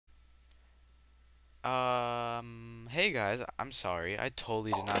Hey guys, I'm sorry. I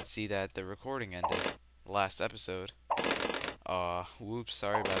totally did not see that the recording ended last episode. Whoops,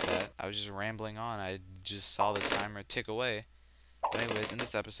 sorry about that. I was just rambling on. I just saw the timer tick away. But anyways, in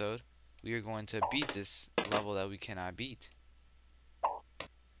this episode, we are going to beat this level that we cannot beat.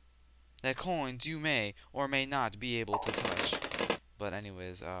 That coins you may or may not be able to touch. But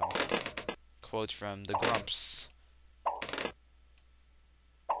anyways, quotes from the Grumps.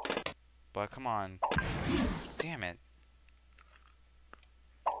 But come on. Damn it.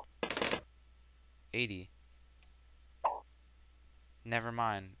 80. Never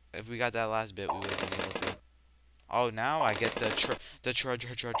mind. If we got that last bit, we would have been able to. Oh, now I get the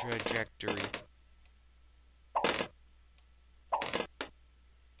trajectory.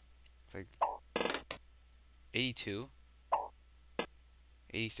 It's like 82,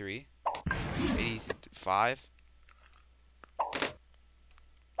 83, 85,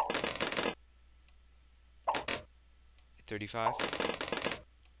 35,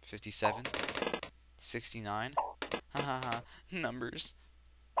 57, 69. Hahaha, numbers.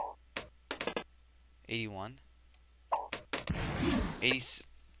 81, 80.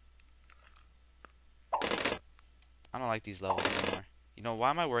 I don't like these levels anymore. You know, why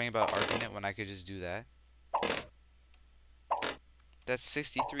am I worrying about arcing it when I could just do that? That's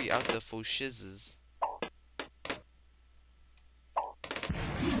 63 out the faux shizzes.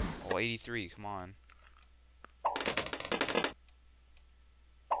 Oh, 83, come on.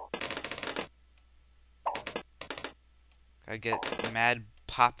 Gotta get mad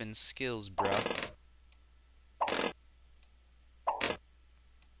poppin' skills, bruh.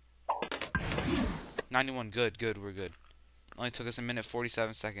 91, good, we're good. Only took us a minute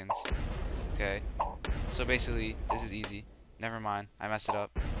 47 seconds. Okay. So basically, this is easy. Never mind, I messed it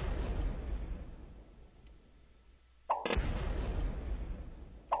up.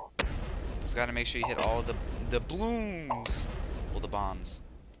 Just gotta make sure you hit all the balloons. Well, the bombs.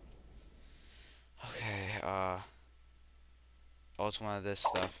 Okay, oh, it's one of this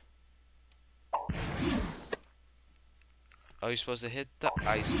stuff. Oh, you're supposed to hit the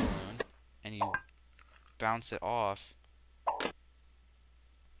ice balloon, and you bounce it off.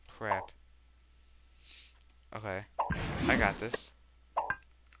 Crap. Okay, I got this.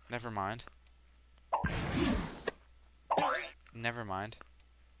 Never mind. Never mind.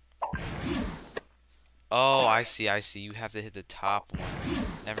 Oh, I see. You have to hit the top one.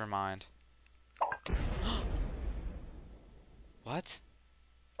 Never mind. What?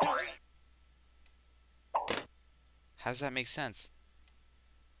 How does that make sense?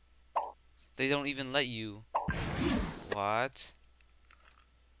 They don't even let you. What?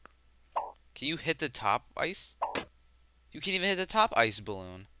 Can you hit the top ice? You can't even hit the top ice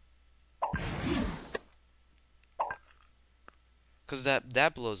balloon. Cause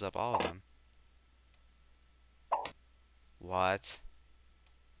that blows up all of them. What?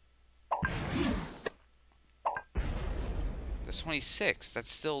 There's 26.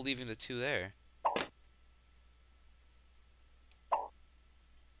 That's still leaving the 2 there.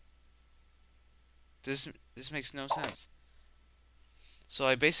 This makes no sense. So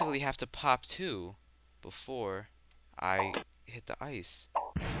I basically have to pop 2 before I hit the ice.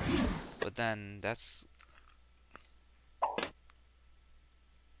 But then that's...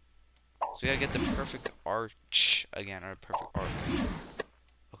 So you gotta get the perfect arch again, or perfect arc.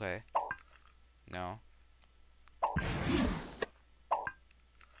 Okay. No.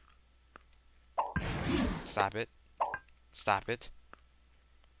 Stop it. Stop it.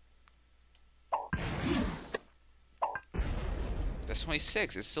 That's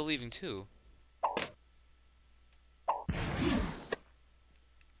 26. It's still leaving 2.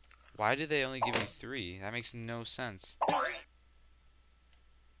 Why did they only give you 3? That makes no sense.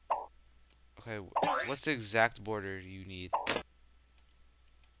 Okay, what's the exact border you need?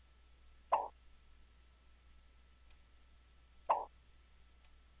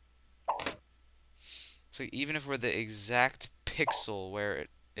 So even if we're the exact pixel where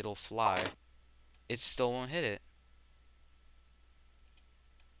it'll fly, it still won't hit it.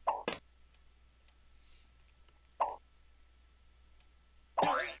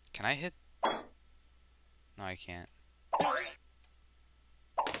 Can I hit? No, I can't.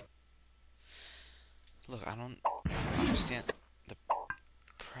 Look, I don't understand the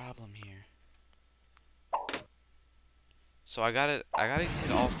problem here. So I gotta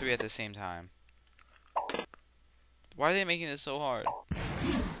hit all 3 at the same time. Why are they making this so hard?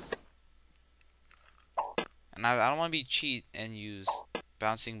 And I don't want to be cheat and use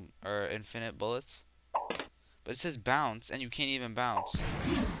bouncing or infinite bullets. But it says bounce, and you can't even bounce.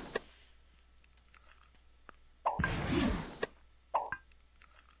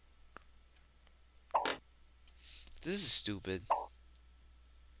 This is stupid.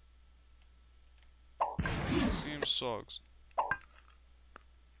 This game sucks.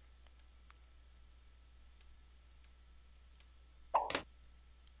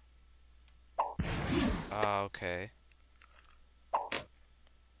 Okay.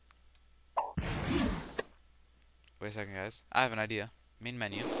 Wait a second, guys. I have an idea. Main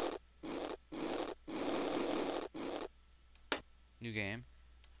menu. New game.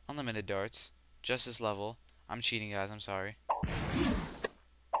 Unlimited darts. Justice level. I'm cheating, guys. I'm sorry.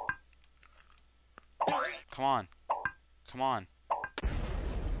 Come on. Come on.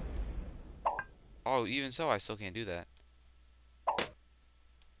 Oh, even so, I still can't do that.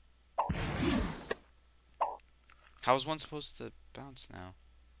 How is one supposed to bounce now?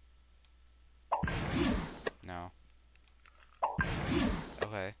 No.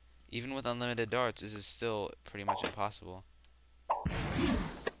 Okay. Even with unlimited darts, this is still pretty much impossible.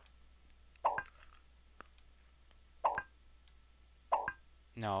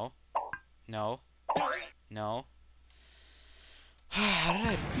 No. No. No. How did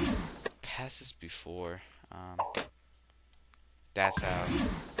I pass this before? That's how.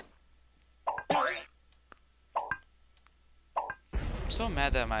 I'm so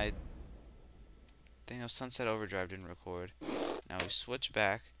mad that my thing of Sunset Overdrive didn't record. Now we switch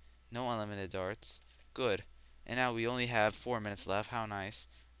back. No unlimited darts. Good. And now we only have 4 minutes left. How nice.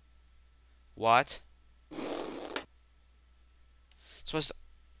 What? So I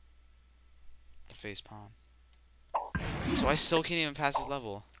the face palm. So I still can't even pass this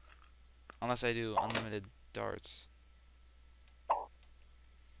level. Unless I do unlimited darts.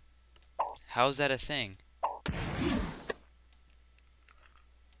 How's that a thing?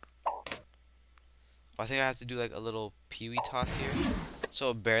 I think I have to do like a little peewee toss here. So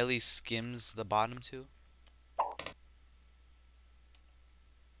it barely skims the bottom two.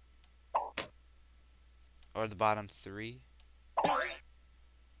 Or the bottom three.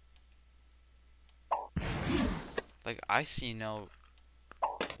 Like, I see no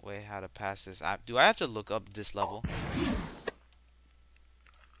way how to pass this. Do I have to look up this level?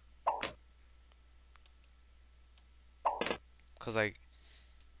 Cause like,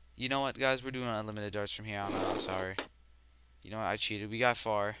 you know what, guys? We're doing unlimited darts from here on out. I'm sorry. You know what? I cheated. We got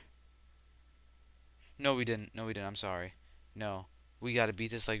far. No, we didn't. No, we didn't. I'm sorry. No. We gotta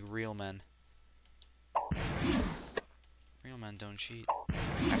beat this like real men. Real men don't cheat.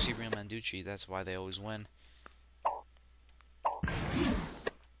 Actually, real men do cheat. That's why they always win.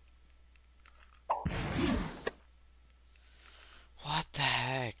 What the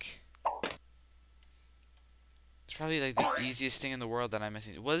heck? It's probably like the easiest thing in the world that I'm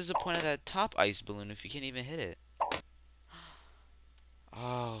missing. What is the point of that top ice balloon if you can't even hit it?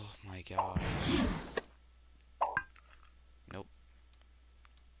 Oh my gosh. Nope.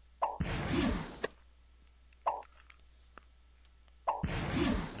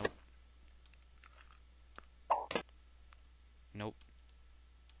 Nope. Nope.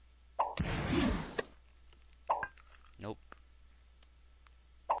 Nope. Nope.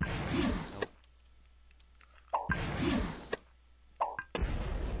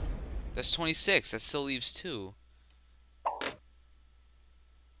 That's 26. That still leaves 2.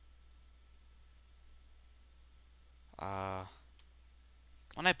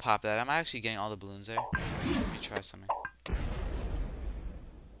 When I pop that, am I actually getting all the balloons there? Let me try something.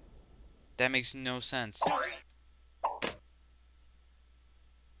 That makes no sense.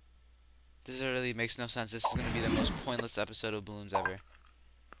 This literally makes no sense. This is going to be the most pointless episode of Bloons ever.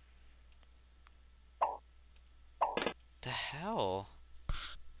 The hell?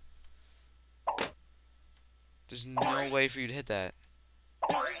 There's no way for you to hit that.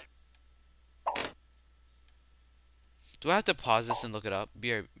 Do I have to pause this and look it up?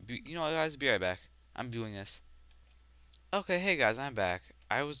 You know what, guys? Be right back. I'm doing this. Okay, hey guys, I'm back.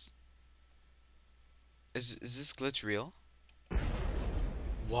 Is this glitch real?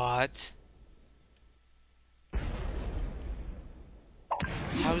 What?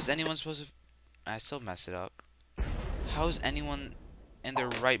 How is anyone supposed to... I still mess it up. How is anyone in their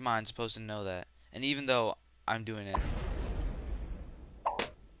right mind supposed to know that? And even though I'm doing it,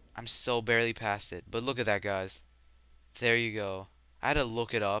 I'm still barely past it. But look at that, guys. There you go. I had to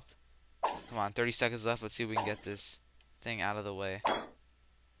look it up. Come on, 30 seconds left. Let's see if we can get this thing out of the way.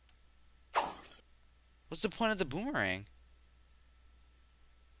 What's the point of the boomerang?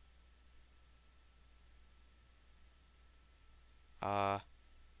 Can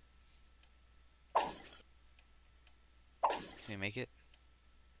we make it?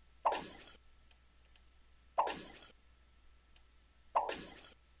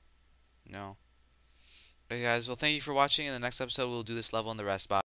 No. Okay, guys. Well, thank you for watching. In the next episode, we'll do this level and the rest. Bye.